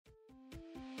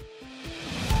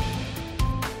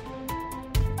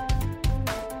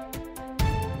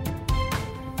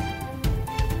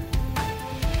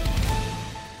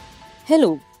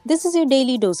Hello, this is your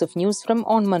daily dose of news from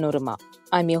Onmanorama.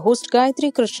 I'm your host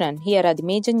Gayatri Krishnan. Here are the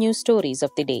major news stories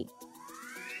of the day.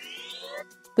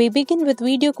 We begin with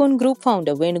Videocon Group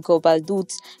founder Venugopal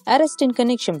Dud's arrest in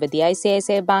connection with the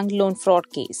ICICI Bank loan fraud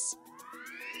case.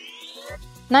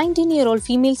 19-year-old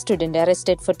female student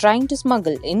arrested for trying to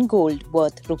smuggle in gold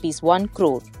worth Rs 1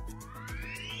 crore.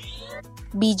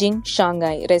 Beijing,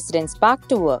 Shanghai residents back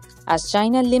to work as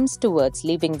China limps towards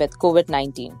living with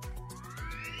COVID-19.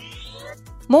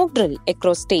 Mock drill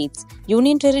across states,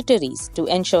 union territories to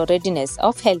ensure readiness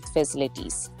of health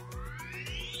facilities.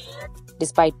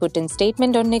 Despite Putin's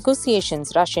statement on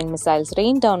negotiations, Russian missiles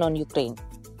rained down on Ukraine.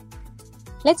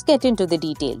 Let's get into the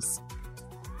details.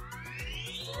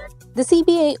 The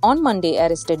CBI on Monday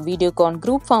arrested Videocon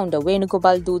Group founder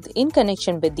Venugopal Dud in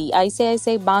connection with the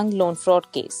ICICI Bank loan fraud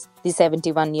case. The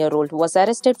 71-year-old was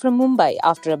arrested from Mumbai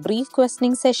after a brief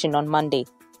questioning session on Monday,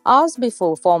 hours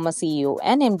before former CEO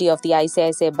and MD of the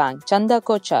ICICI Bank, Chanda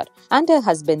Kochar, and her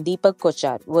husband Deepak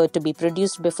Kochar were to be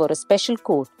produced before a special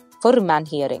court for remand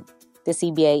hearing. The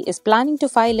CBI is planning to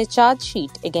file a charge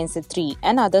sheet against the three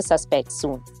and other suspects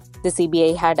soon. The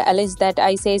CBI had alleged that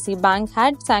ICICI Bank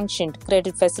had sanctioned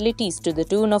credit facilities to the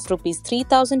tune of Rs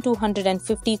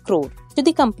 3,250 crore to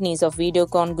the companies of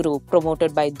Videocon Group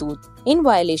promoted by Dud in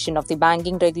violation of the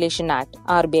Banking Regulation Act,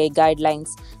 RBI guidelines,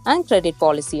 and credit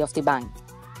policy of the bank.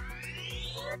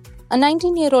 A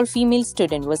 19-year-old female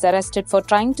student was arrested for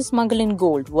trying to smuggle in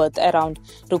gold worth around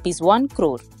Rs 1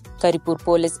 crore. Karipur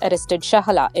police arrested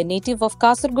Shahala, a native of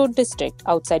Kasaragod district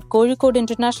outside Kozhikode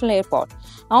International Airport,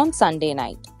 on Sunday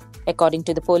night. According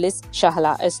to the police,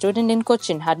 Shahala, a student in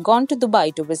Cochin, had gone to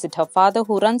Dubai to visit her father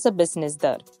who runs a business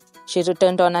there. She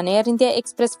returned on an Air India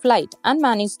Express flight and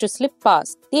managed to slip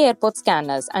past the airport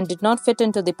scanners and did not fit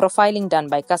into the profiling done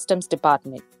by Customs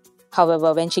Department.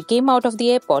 However, when she came out of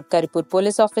the airport, Karipur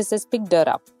police officers picked her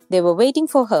up. They were waiting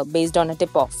for her based on a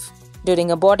tip-off.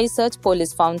 During a body search,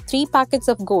 police found 3 packets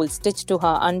of gold stitched to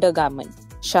her undergarment.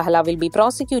 Shahala will be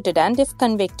prosecuted and if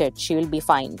convicted, she will be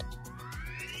fined.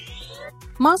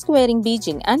 Mask-wearing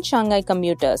Beijing and Shanghai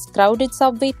commuters crowded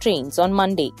subway trains on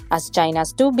Monday as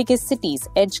China's 2 biggest cities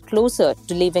edged closer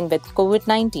to living with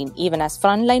COVID-19 even as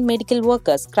frontline medical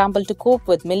workers scramble to cope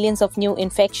with millions of new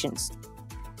infections.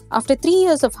 After 3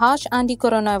 years of harsh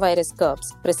anti-coronavirus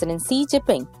curbs, President Xi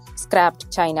Jinping scrapped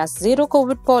China's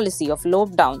zero-COVID policy of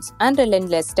lockdowns and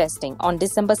relentless testing on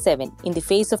December 7 in the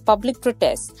face of public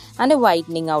protests and a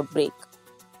widening outbreak.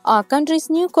 Our country's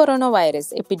new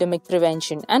coronavirus epidemic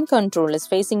prevention and control is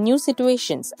facing new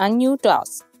situations and new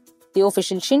tasks. The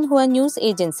official Xinhua news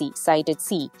agency cited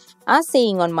Xi as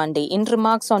saying on Monday in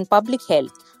remarks on public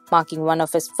health, marking one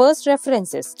of his first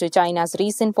references to China's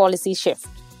recent policy shift.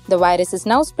 The virus is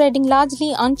now spreading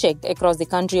largely unchecked across the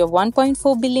country of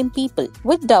 1.4 billion people,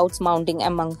 with doubts mounting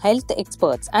among health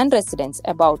experts and residents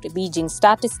about Beijing's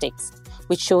statistics,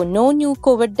 which show no new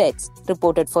COVID deaths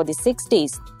reported for the 6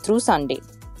 days through Sunday.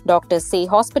 Doctors say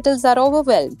hospitals are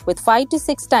overwhelmed with 5 to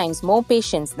 6 times more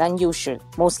patients than usual,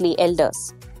 mostly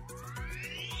elders.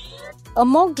 A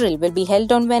mock drill will be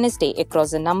held on Wednesday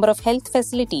across a number of health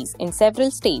facilities in several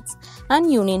states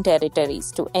and union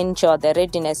territories to ensure their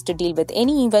readiness to deal with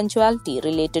any eventuality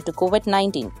related to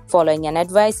COVID-19 following an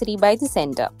advisory by the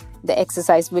center. The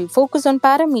exercise will focus on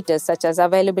parameters such as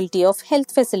availability of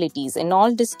health facilities in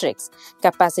all districts,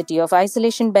 capacity of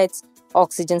isolation beds,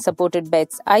 oxygen-supported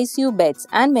beds, ICU beds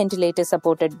and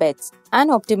ventilator-supported beds, and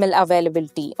optimal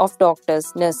availability of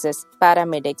doctors, nurses,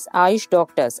 paramedics, Ayush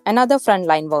doctors and other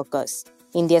frontline workers.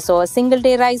 India saw a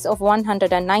single-day rise of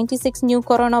 196 new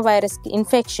coronavirus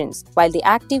infections, while the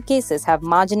active cases have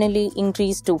marginally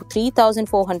increased to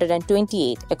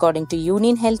 3,428 according to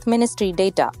Union Health Ministry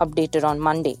data updated on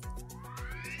Monday.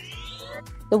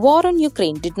 The war on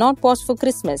Ukraine did not pause for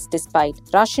Christmas despite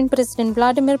Russian President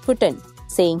Vladimir Putin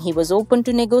saying he was open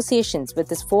to negotiations with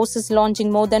his forces launching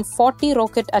more than 40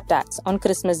 rocket attacks on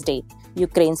Christmas Day,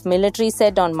 Ukraine's military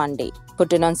said on Monday.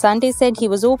 Putin on Sunday said he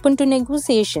was open to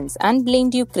negotiations and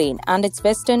blamed Ukraine and its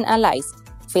Western allies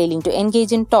failing to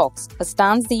engage in talks, a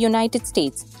stance the United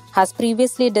States has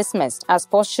previously dismissed as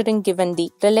posturing given the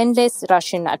relentless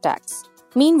Russian attacks.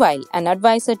 Meanwhile, an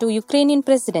advisor to Ukrainian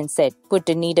president said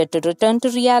Putin needed to return to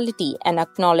reality and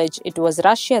acknowledge it was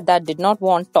Russia that did not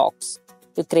want talks.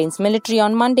 Ukraine's military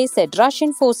on Monday said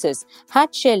Russian forces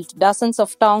had shelled dozens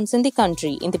of towns in the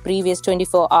country in the previous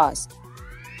 24 hours.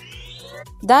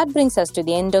 That brings us to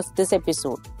the end of this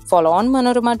episode. Follow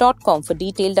onmanorama.com for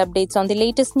detailed updates on the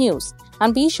latest news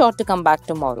and be sure to come back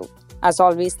tomorrow. As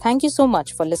always, thank you so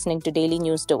much for listening to Daily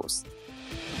News Dose.